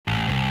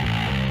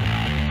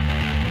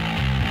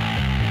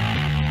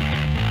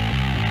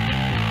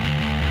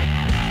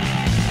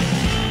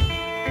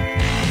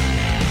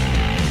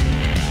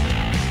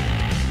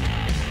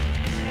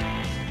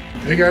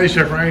Hey guys,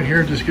 Jeff Ryan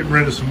here, just getting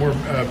rid of some more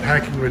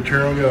packing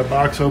material. Got a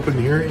box open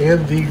here,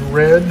 and the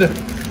red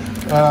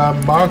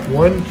Mach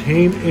 1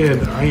 came in.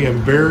 I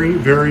am very,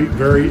 very,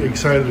 very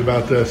excited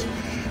about this.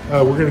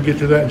 We're going to get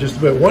to that in just a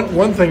bit.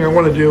 One thing I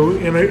want to do,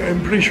 and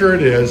I'm pretty sure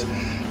it is,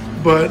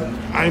 but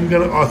I'm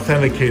going to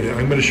authenticate it.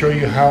 I'm going to show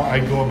you how I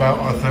go about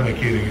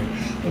authenticating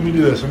it. Let me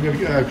do this. I'm going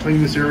to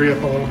clean this area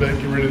up a little bit,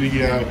 get rid of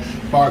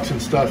the box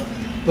and stuff.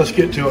 Let's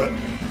get to it.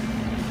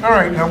 All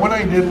right, now what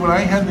I did when I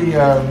had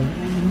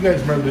the you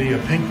guys remember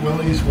the pink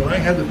willies? When I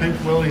had the pink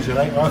willies and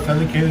I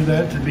authenticated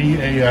that to be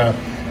an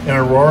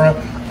Aurora,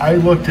 I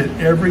looked at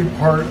every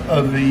part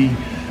of the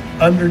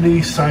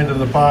underneath side of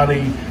the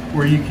body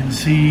where you can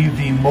see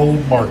the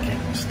mold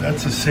markings.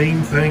 That's the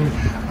same thing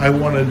I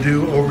want to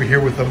do over here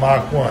with the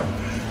Mach 1.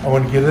 I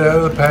want to get it out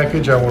of the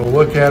package, I want to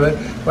look at it,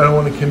 but I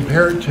want to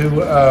compare it to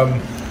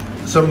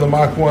some of the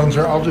Mach 1s,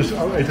 or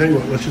I tell you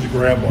what, let's just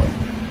grab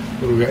one.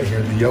 What do we got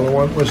here? The yellow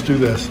one? Let's do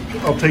this.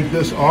 I'll take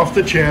this off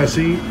the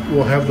chassis.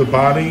 We'll have the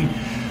body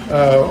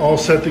all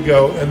set to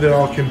go, and then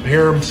I'll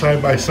compare them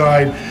side by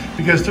side,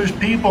 because there's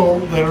people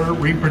that are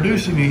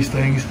reproducing these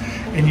things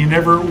and you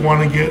never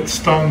want to get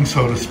stung,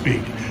 so to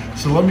speak.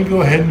 So let me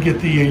go ahead and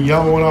get the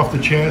yellow one off the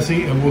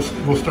chassis, and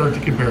we'll start the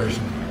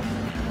comparison.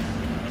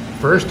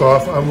 First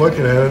off, I'm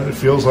looking at it. It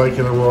feels like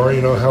an Aurora.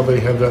 You know how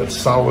they have that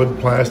solid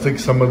plastic.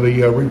 Some of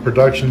the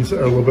reproductions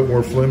are a little bit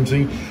more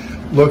flimsy.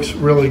 Looks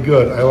really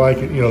good. I like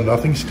it. You know,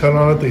 nothing's cut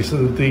on it. They said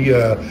that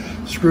the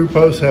screw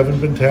posts haven't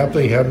been tapped.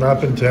 They have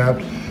not been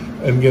tapped.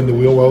 And again, the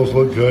wheel wells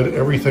look good.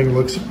 Everything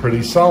looks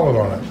pretty solid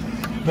on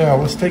it. Now,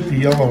 let's take the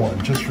yellow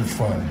one just for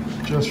fun.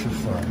 Just for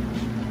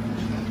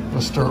fun.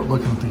 Let's start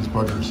looking at these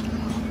buggers.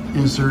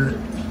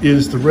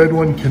 Is the red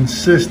one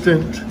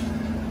consistent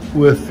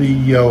with the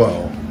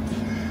yellow?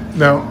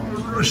 Now,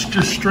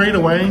 just straight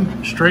away,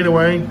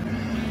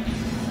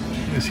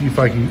 let's see if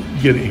I can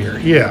get it here.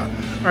 Yeah.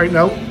 All right,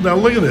 now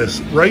look at this.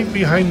 Right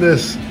behind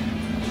this,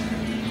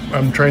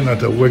 I'm trying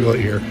not to wiggle it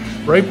here.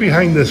 Right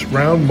behind this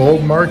round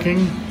mold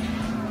marking,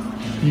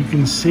 you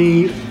can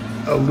see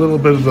a little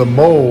bit of the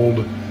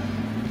mold,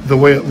 the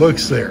way it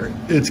looks there.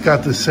 It's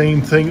got the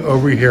same thing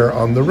over here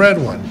on the red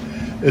one.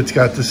 It's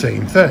got the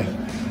same thing.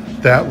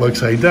 That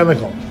looks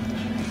identical.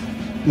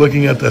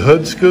 Looking at the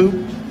hood scoop,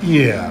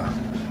 yeah,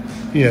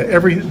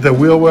 the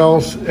wheel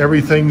wells,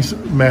 everything's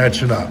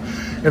matching up.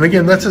 And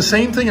again, that's the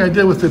same thing I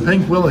did with the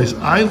pink willies.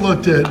 I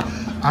looked at,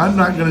 I'm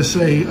not gonna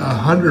say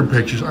 100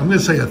 pictures, I'm gonna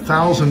say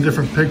 1,000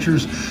 different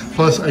pictures,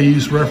 plus I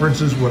used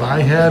references, what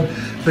I had,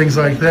 things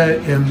like that.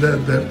 And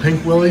that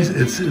pink willies,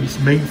 it's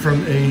made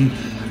from a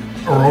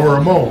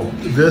Aurora mold.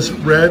 This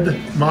red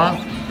Mach,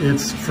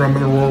 it's from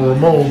an Aurora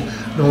mold.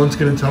 No one's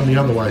gonna tell me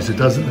otherwise. It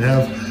doesn't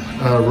have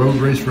road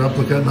race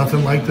replica,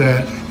 nothing like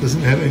that.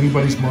 Doesn't have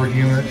anybody's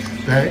marking on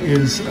it. That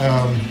is,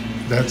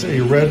 that's a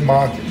red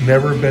Mach,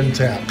 never been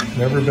tapped,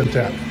 never been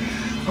tapped.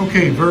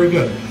 Okay, very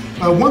good.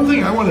 One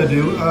thing I want to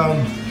do,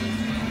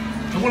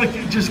 I want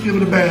to just give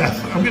it a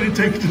bath. I'm going to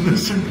take it to the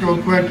sink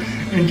real quick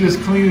and just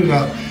clean it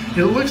up.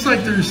 It looks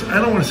like there's, I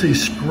don't want to say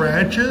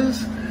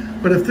scratches,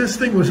 but if this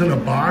thing was in a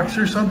box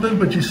or something,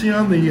 but you see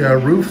on the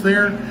roof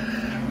there,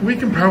 we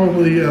can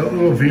probably, a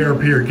little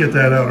VRP or get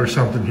that out or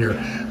something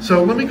here.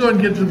 So let me go ahead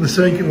and get to the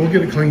sink and we'll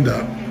get it cleaned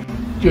up.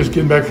 Just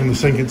getting back from the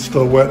sink, it's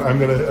still wet. I'm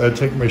gonna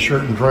take my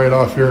shirt and dry it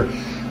off here.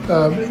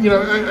 You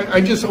know, I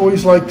just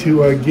always like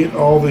to get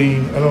all the,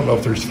 I don't know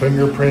if there's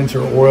fingerprints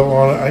or oil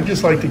on it. I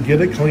just like to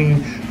get it clean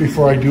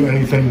before I do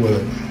anything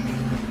with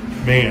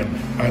it. Man,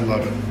 I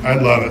love it. I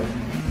love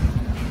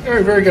it. All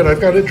right, very good.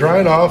 I've got it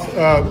dried off.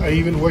 I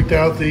even worked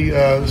out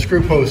the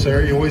screw post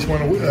there. You always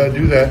want to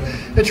do that.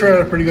 It turned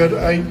out pretty good.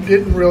 I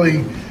didn't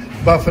really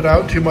buff it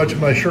out too much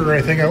with my shirt or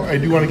anything. I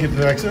do want to get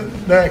to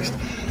the next.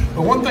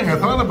 But one thing I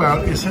thought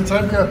about is, since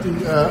I've got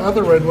the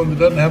other red one that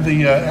doesn't have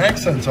the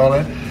accents on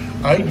it,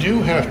 I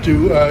do have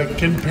to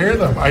compare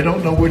them. I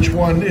don't know which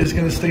one is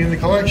going to stay in the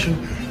collection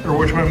or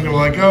which one I'm going to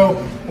let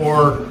go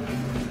or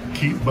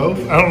keep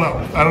both. I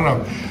don't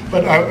know.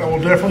 But I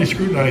will definitely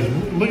scrutinize.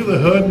 Look at the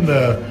hood and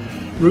the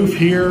roof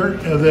here,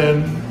 and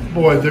then,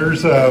 boy,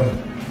 there's I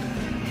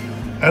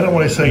don't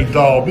want to say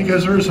dull,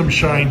 because there is some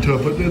shine to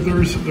it, but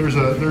there's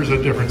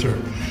a difference there.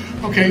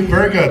 Okay,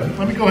 very good.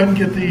 Let me go ahead and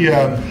get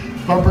the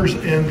bumpers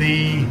and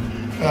the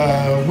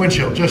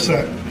windshield, just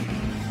that.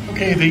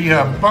 Okay, the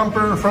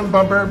bumper, front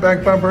bumper,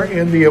 back bumper,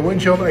 and the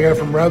windshield I got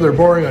from Rather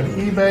Boring on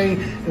eBay.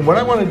 And what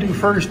I want to do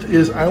first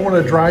is I want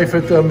to dry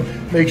fit them,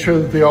 make sure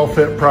that they all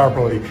fit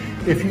properly.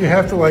 If you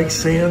have to like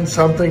sand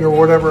something or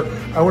whatever,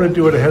 I want to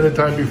do it ahead of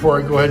time before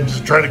I go ahead and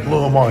just try to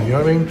glue them on, you know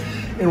what I mean?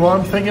 And while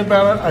I'm thinking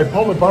about it, I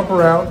pulled the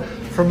bumper out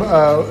from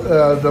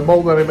the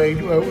mold that I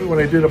made when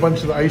I did a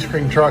bunch of the ice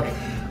cream truck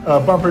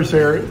bumpers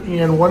there,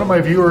 and one of my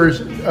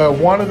viewers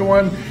wanted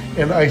one,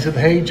 and I said,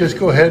 hey, just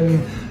go ahead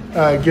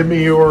and give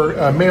me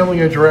your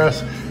mailing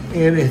address,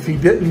 and if he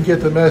didn't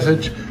get the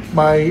message,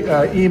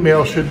 my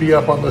email should be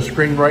up on the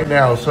screen right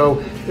now.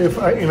 So if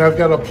and I've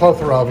got a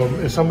plethora of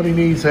them. If somebody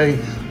needs a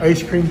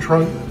ice cream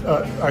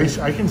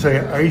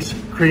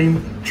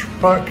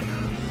truck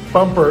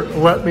bumper,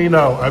 let me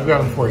know. I've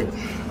got them for you.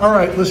 All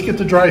right, let's get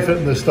to dry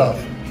fitting this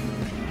stuff.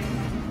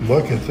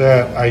 Look at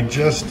that. I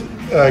just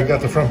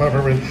got the front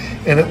bumper in,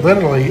 and it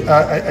literally,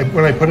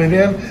 when I put it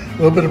in, a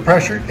little bit of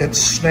pressure, it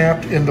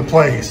snapped into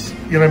place.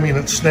 You know what I mean?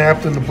 It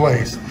snapped into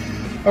place.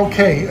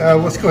 Okay,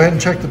 let's go ahead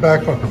and check the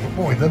back bumper. But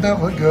boy, doesn't that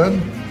look good?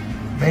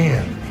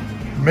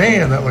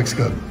 Man, that looks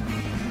good.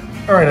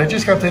 All right, I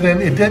just got that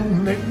in. It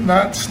didn't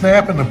not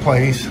snap into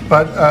place,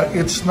 but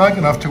it's snug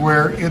enough to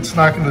where it's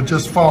not going to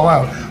just fall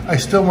out. I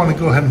still want to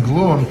go ahead and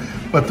glue them,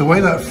 but the way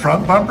that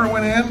front bumper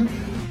went in,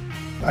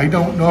 I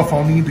don't know if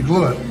I'll need to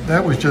glue it.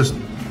 That was just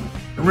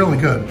really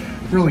good,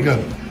 really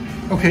good.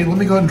 Okay, let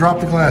me go ahead and drop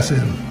the glass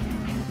in.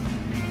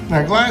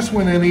 Now, glass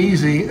went in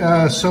easy,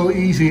 so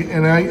easy,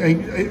 and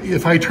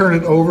if I turn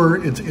it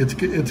over, it's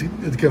going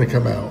to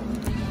come out.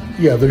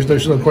 Yeah,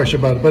 there's no question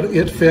about it, but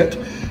it fit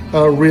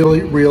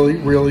really, really,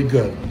 really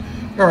good.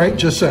 All right,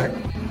 just a sec.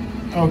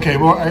 Okay,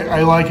 well,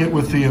 I like it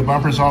with the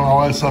bumpers on,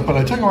 all that stuff, but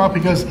I took them off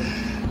because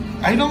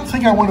I don't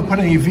think I want to put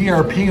any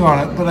VRP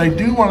on it, but I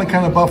do want to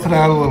kind of buff it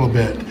out a little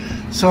bit.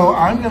 So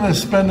I'm going to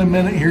spend a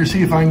minute here,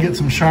 see if I can get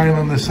some shine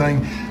on this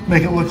thing,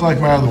 make it look like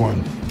my other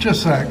one.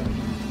 Just a sec.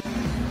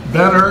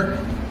 Better.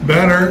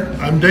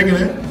 I'm digging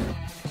it.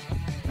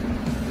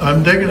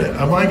 I'm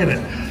liking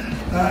it.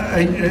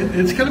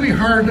 It's going to be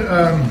hard.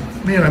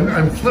 Man,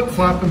 I'm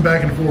flip-flopping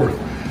back and forth,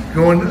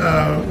 going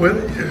to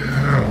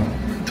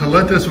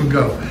let this one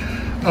go.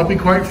 I'll be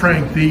quite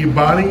frank. The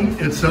body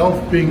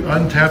itself being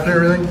untapped and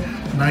everything,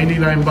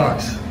 99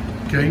 bucks.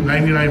 Okay,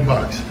 99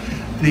 bucks.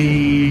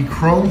 The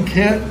chrome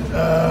kit,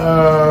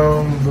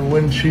 the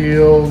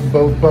windshield,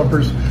 both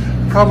bumpers,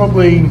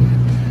 probably,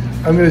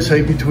 I'm going to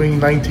say between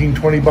 19,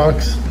 20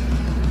 bucks.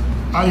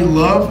 I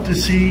love to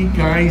see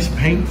guys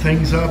paint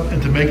things up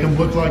and to make them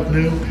look like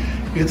new.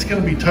 It's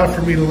going to be tough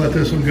for me to let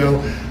this one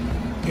go.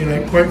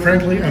 And quite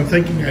frankly, I'm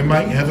thinking I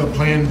might have a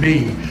plan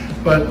B,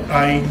 but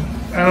I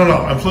don't know.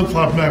 I'm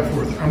flip-flopping back and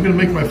forth. I'm going to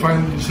make my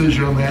final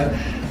decision on that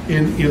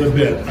in a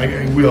bit.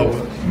 I will,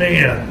 but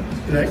man,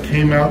 that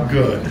came out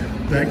good.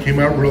 That came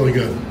out really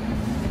good.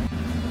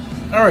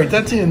 All right,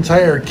 that's the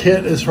entire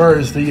kit as far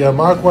as the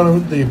Mach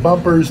 1, the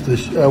bumpers,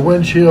 the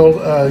windshield,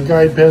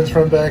 guide pins,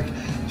 front, back,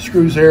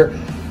 screws there.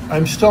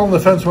 I'm still on the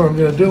fence what I'm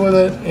going to do with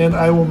it, and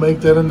I will make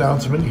that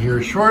announcement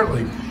here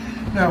shortly.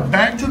 Now,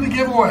 back to the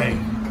giveaway.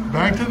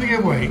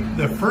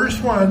 The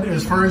first one,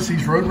 as far as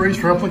these road race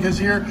replicas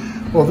here,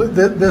 well,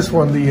 this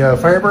one, the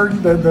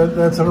Firebird,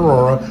 that's an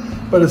Aurora.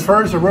 But as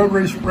far as the road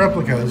race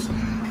replicas,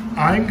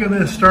 I'm going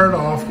to start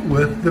off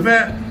with the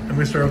Vet. I'm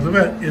going to start with the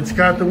Vet. It's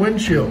got the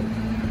windshield.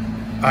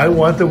 I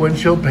want the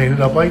windshield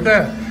painted up like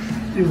that.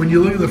 When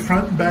you look at the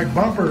front and back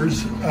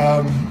bumpers,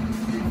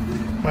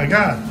 my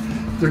God,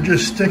 they're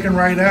just sticking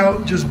right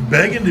out, just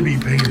begging to be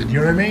painted. You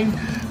know what I mean?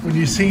 When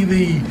you see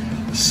the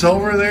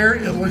silver there,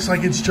 it looks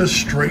like it's just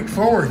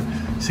straightforward.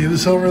 See the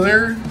silver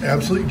there?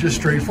 Absolutely just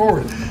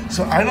straightforward.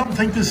 So I don't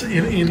think this,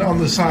 on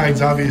the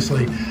sides,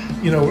 obviously,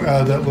 you know,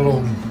 that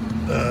little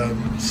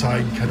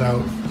side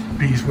cutout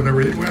piece,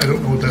 whatever, I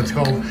don't know what that's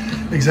called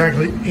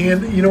exactly.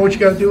 And you know what you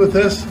got to do with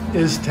this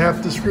is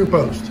tap the screw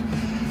post.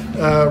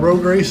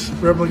 Road race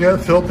replica,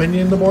 Phil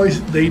Pinion, the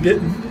boys, they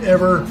didn't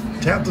ever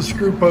tap the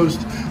screw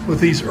post with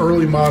these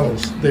early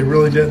models. They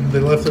really didn't. They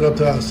left it up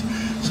to us.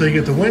 So you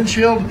get the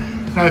windshield.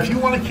 Now, if you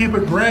want to keep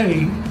it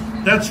gray,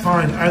 that's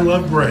fine. I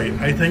love gray.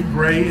 I think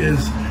gray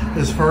is,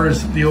 as far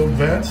as the old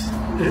Vets,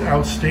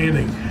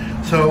 outstanding.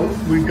 So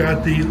we've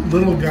got the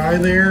little guy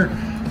there.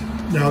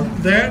 Now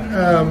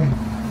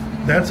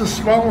that's a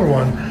smaller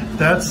one.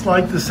 That's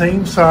like the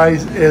same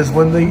size as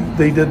when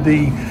they did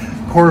the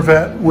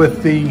Corvette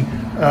with the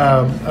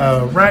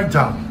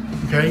ragtop.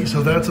 Okay,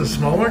 so that's a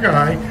smaller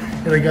guy,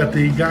 and I got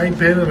the guide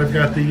pin and I've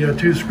got the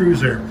 2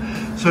 screws there.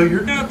 So you're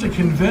gonna have to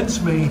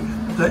convince me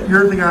that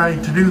you're the guy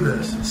to do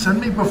this.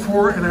 Send me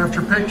before and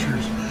after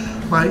pictures.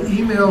 My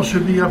email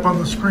should be up on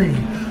the screen.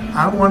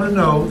 I want to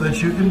know that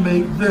you can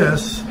make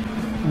this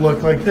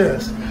look like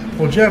this.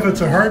 Well, Jeff, it's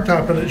a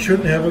hardtop and it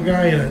shouldn't have a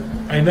guy in it.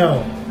 I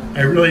know.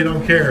 I really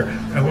don't care.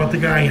 I want the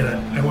guy in it.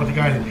 I want the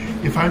guy in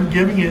it. If I'm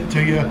giving it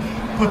to you,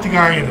 put the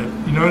guy in it.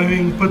 You know what I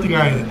mean? Put the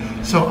guy in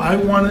it. So I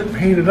want it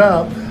painted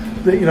up.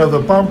 You know, the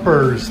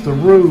bumpers, the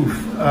roof,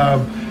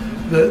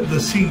 the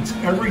seats,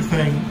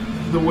 everything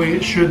the way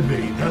it should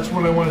be. That's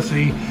what I want to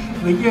see.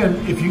 And again,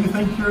 if you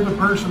think you're the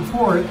person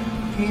for it,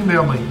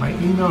 email me. My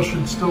email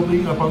should still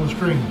be up on the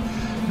screen.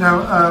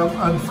 Now,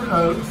 on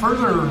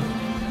further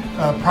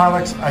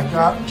products I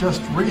got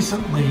just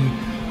recently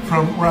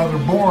from Rather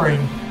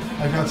Boring,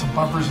 I got some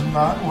bumpers and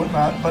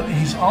whatnot, but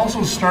he's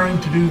also starting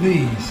to do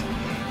these.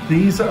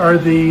 These are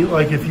the,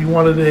 like if you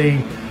wanted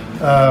a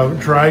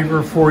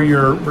driver for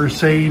your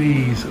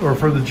Mercedes or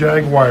for the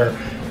Jaguar,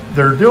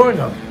 they're doing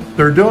them.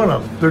 They're doing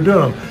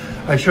them.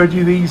 I showed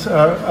you these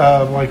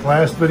like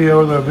last video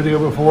or the video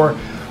before.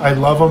 I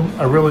love them.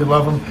 I really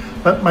love them.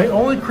 But my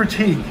only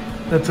critique,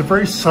 that's a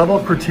very subtle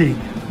critique,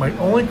 my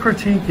only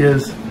critique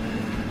is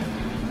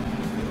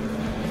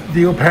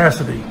the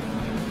opacity.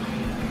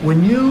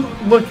 When you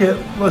look at,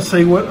 let's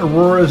say, what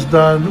Aurora's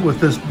done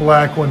with this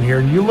black one here,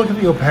 and you look at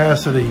the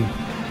opacity,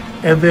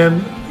 and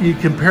then you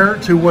compare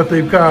it to what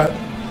they've got,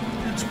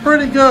 it's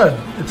pretty good.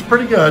 It's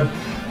pretty good.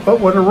 But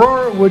what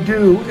Aurora would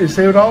do is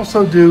they would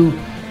also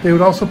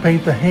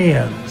paint the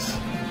hands.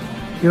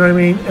 You know what I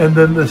mean? And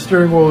then the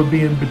steering wheel would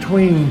be in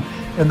between,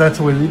 and that's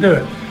the way they do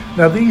it.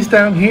 Now these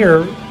down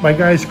here, my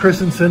guys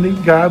Chris and Cindy,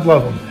 God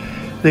love them.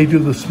 They do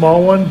the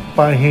small one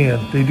by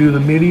hand. They do the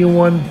medium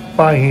one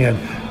by hand.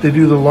 They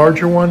do the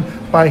larger one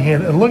by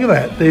hand. And look at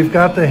that. They've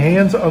got the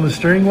hands on the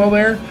steering wheel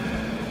there.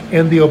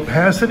 And the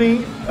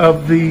opacity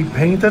of the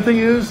paint that they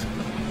use,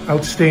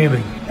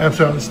 outstanding.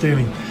 Absolutely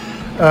outstanding.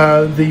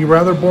 The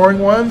rather boring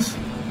ones,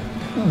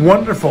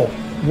 wonderful.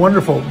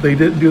 Wonderful. They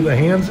didn't do the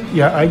hands.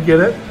 Yeah, I get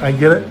it. I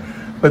get it.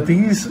 But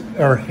these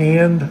are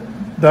hand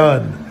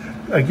done.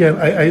 Again,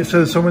 I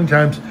said it so many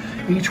times,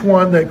 each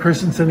one that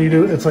Chris and Cindy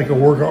do, it's like a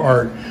work of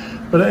art.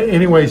 But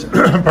anyways,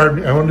 pardon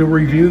me, I want to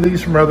review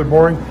these from Rather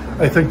Boring.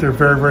 I think they're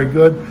very, very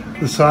good.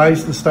 The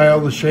size, the style,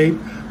 the shape,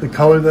 the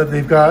color that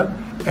they've got,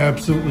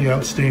 absolutely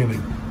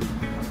outstanding.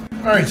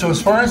 All right, so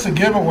as far as the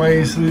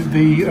giveaways,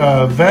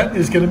 the vet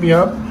is going to be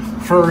up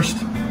first.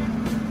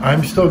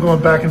 I'm still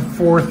going back and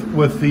forth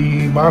with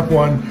the Mach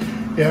 1.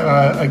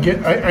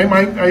 Again,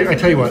 I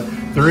tell you what,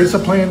 there is a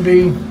plan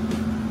B.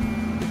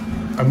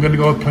 I'm going to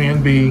go with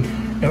plan B,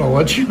 and I'll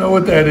let you know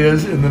what that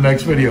is in the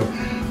next video.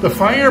 The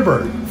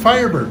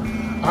Firebird.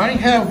 I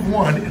have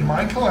one in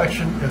my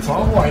collection. It's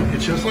all white.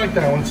 It's just like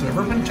that one. It's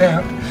never been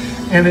tapped,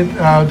 and it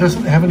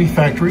doesn't have any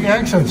factory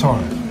accents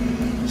on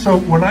it. So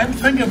what I'm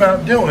thinking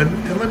about doing,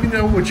 and let me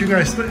know what you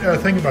guys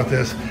think about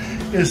this,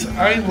 is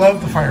I love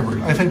the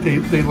Firebird. I think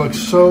they look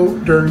so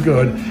darn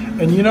good.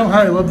 And you know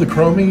how I love the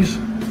chromies?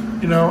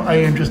 You know, I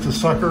am just a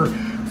sucker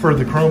for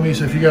the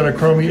chromies. If you got a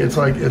chromie, it's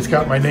like it's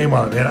got my name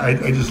on it, and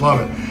I just love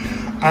it.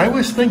 I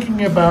was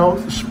thinking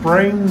about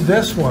spraying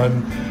this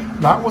one,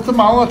 not with the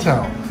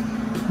Molotov.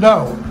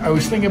 No, I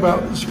was thinking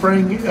about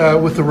spraying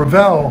with the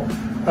Revell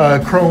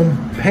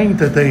chrome paint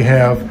that they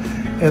have.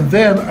 And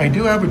then I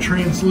do have a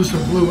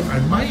translucent blue. I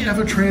might have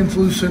a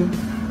translucent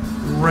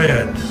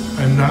red.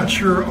 I'm not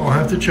sure. I'll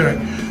have to check.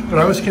 But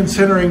I was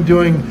considering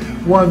doing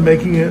one,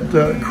 making it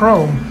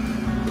chrome,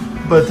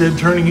 but then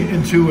turning it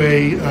into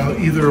a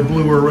either a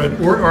blue or red.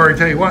 Or I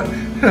tell you what,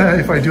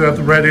 if I do have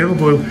the red and the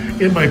blue,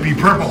 it might be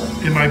purple.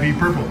 It might be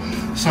purple.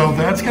 So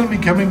that's going to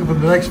be coming up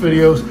in the next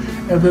videos.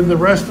 And then the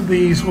rest of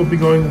these will be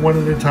going one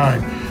at a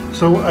time.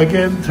 So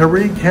again, to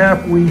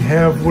recap, we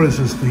have, what is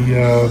this? The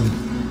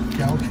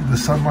Galaxy, the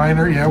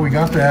Sunliner. Yeah, we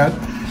got that.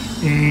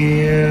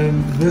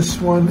 And this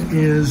one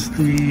is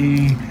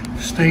the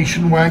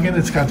station wagon.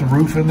 It's got the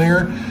roof in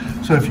there.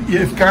 So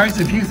if guys,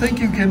 if you think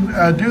you can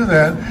do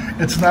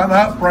that, it's not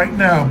up right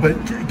now, but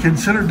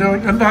consider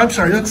doing. No, I'm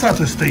sorry, that's not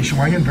the station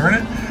wagon. Darn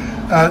it.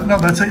 No,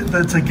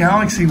 that's a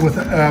Galaxy with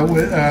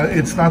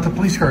it's not the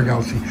police car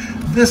Galaxy.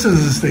 This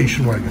is a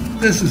station wagon.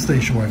 This is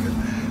station wagon.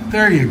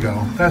 There you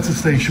go. That's a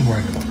station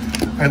wagon.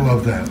 I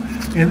love that.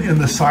 In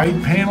the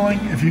side paneling,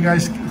 if you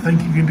guys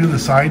think you can do the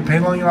side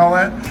paneling and all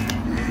that,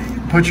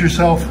 put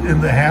yourself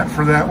in the hat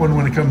for that one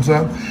when it comes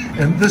up.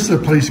 And this is a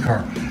police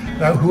car.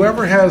 Now,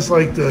 whoever has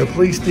like the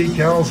police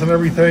decals and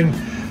everything,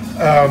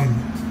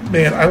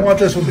 man, I want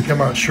this one to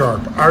come out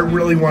sharp. I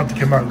really want it to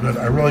come out good.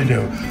 I really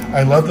do.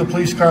 I love the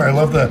police car. I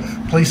love the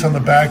police on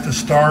the back, the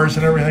stars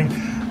and everything.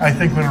 I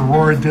think when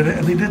Aurora did it,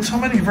 and they did so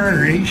many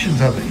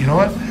variations of it, you know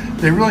what?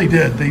 They really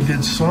did. They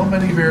did so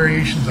many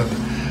variations of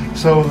it.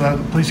 So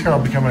the police car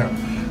will be coming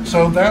out.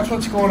 So that's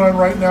what's going on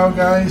right now,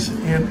 guys.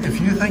 And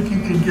if you think you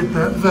can get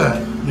that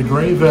vet, the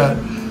gray vet,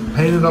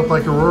 painted up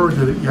like Aurora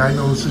did it, yeah, I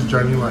know this is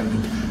Johnny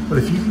Lightning. But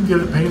if you can get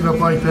it painted up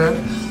like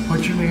that,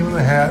 put your name in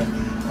the hat.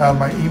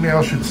 My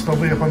email should still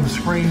be up on the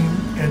screen,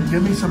 and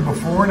give me some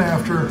before and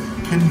after.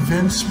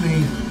 Convince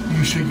me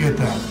you should get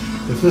that.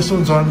 If this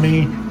one's on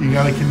me, you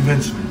got to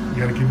convince me. You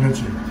got to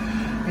convince me.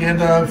 And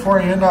before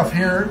I end off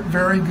here,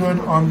 very good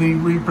on the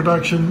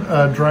reproduction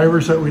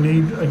drivers that we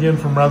need, again,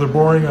 from Rather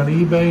Boring on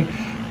eBay.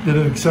 Did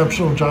an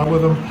exceptional job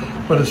with them.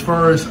 But as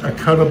far as a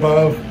cut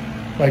above,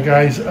 my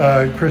guys,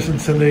 Chris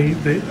and Cindy,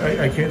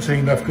 I can't say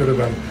enough good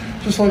about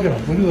them. Just look at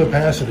them. Look at the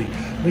opacity.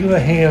 Look at the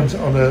hands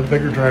on the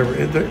bigger driver.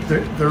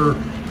 They're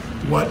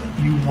what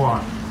you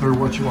want. They're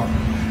what you want.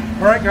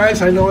 All right,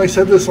 guys, I know I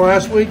said this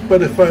last week,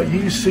 but if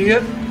you see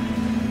it,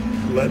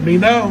 let me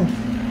know.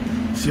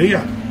 See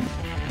ya.